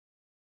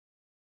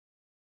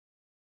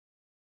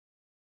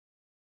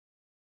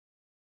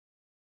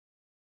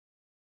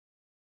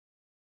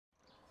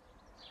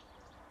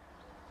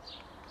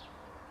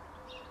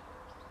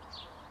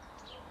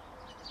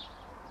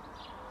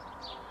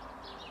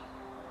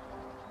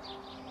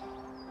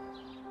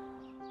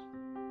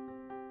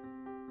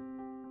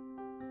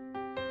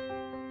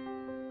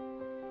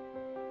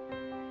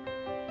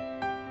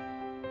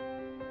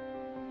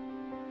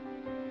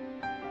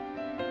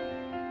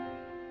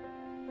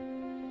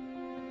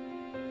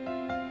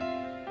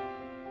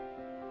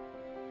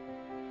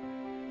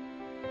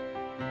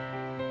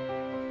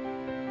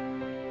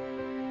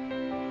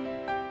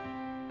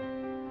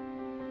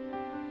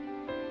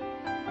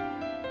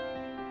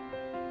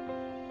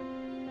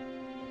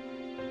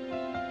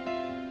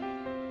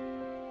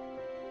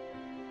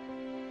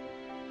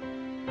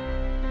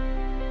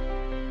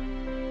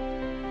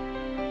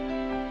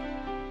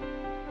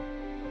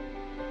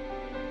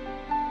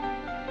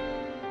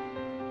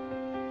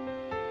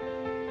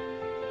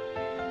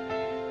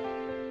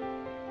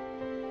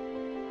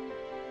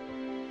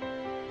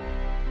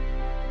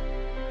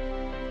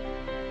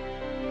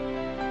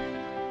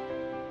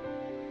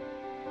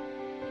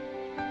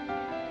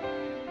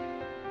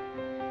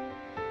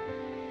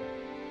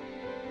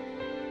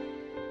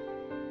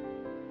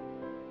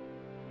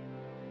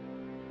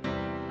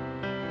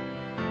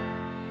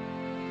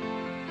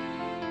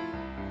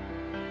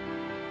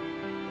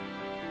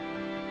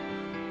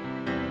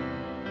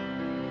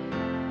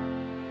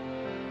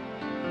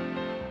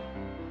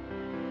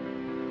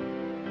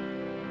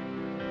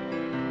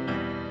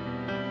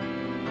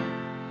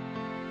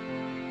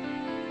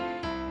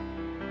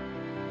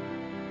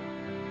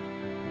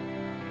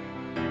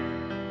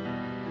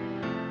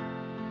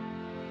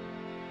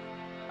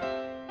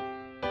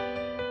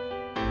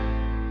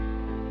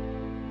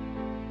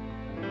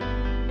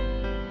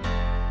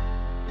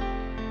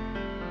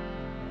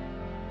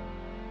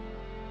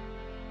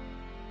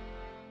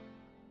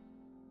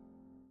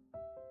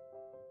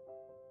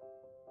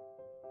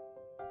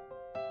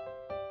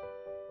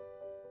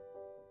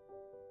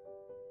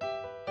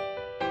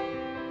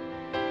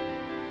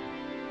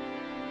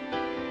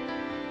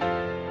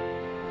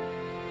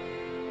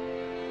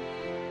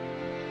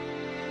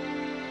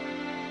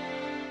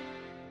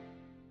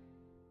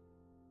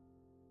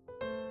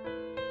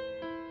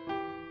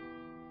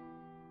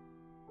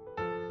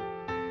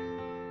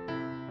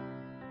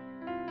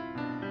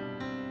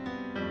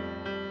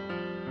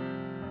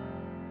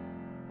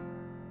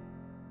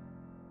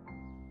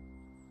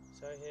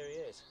So here he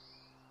is.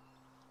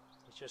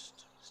 He's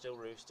just still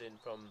roosting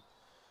from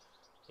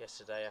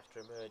yesterday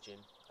after emerging.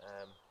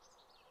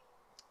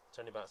 It's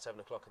only about 7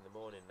 o'clock in the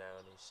morning now,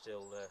 and he's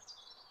still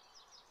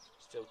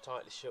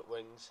tightly shut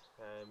wings,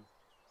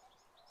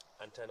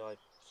 antennae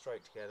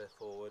straight together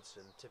forwards,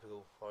 and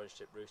typical orange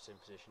tip roosting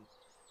position.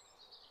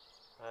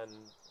 And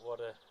what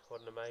an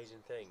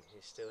amazing thing!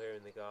 He's still here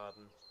in the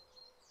garden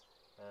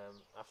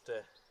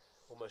after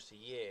almost a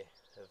year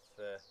of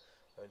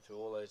going through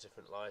all those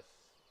different life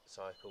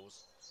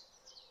cycles,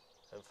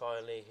 and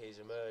finally he's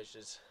emerged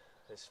as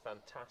this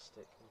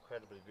fantastic,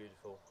 incredibly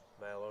beautiful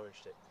male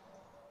orange tip.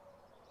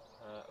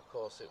 Of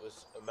course, it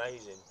was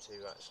amazing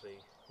to actually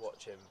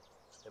watch him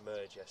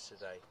emerge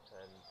yesterday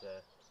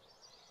and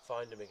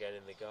find him again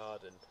in the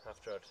garden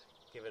after I'd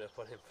given up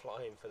on him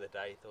flying for the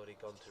day. Thought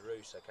he'd gone to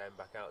roost. I came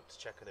back out to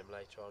check on him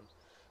later on,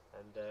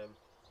 and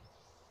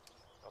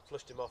I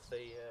flushed him off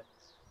the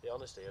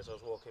honesty as I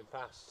was walking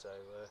past. So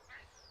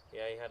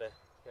yeah, he had a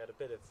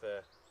bit of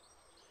a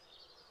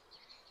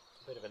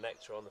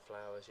nectar on the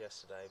flowers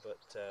yesterday, but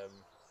the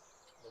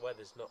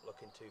weather's not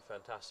looking too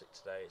fantastic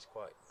today. It's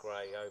quite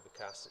grey,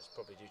 overcast. It's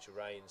probably due to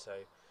rain, so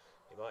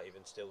he might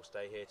even still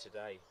stay here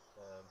today.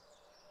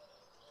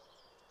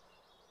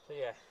 So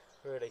yeah,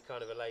 really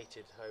kind of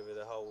elated over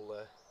the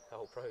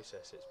whole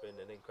process. It's been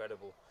an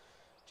incredible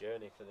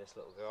journey for this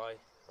little guy.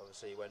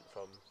 Obviously, he went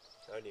from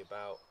only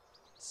about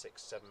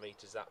 6-7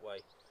 metres that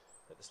way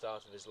at the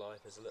start of his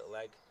life as a little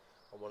egg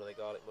on one of the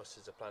garlic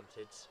mustards I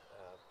planted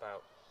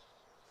about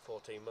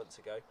 14 months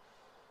ago,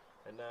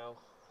 and now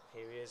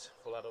here he is,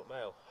 full adult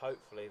male.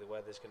 Hopefully the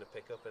weather's going to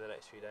pick up in the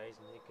next few days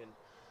and he can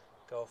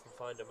go off and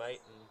find a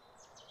mate and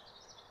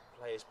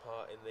play his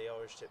part in the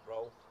orange tip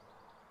role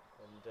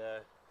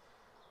and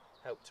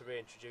help to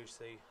reintroduce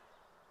the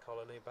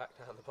colony back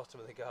down the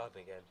bottom of the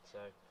garden again. So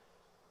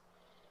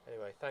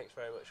anyway, thanks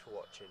very much for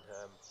watching.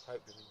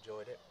 Hope you've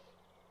enjoyed it,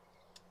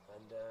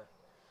 and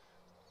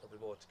there'll be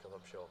more to come,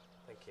 I'm sure.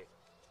 Thank you.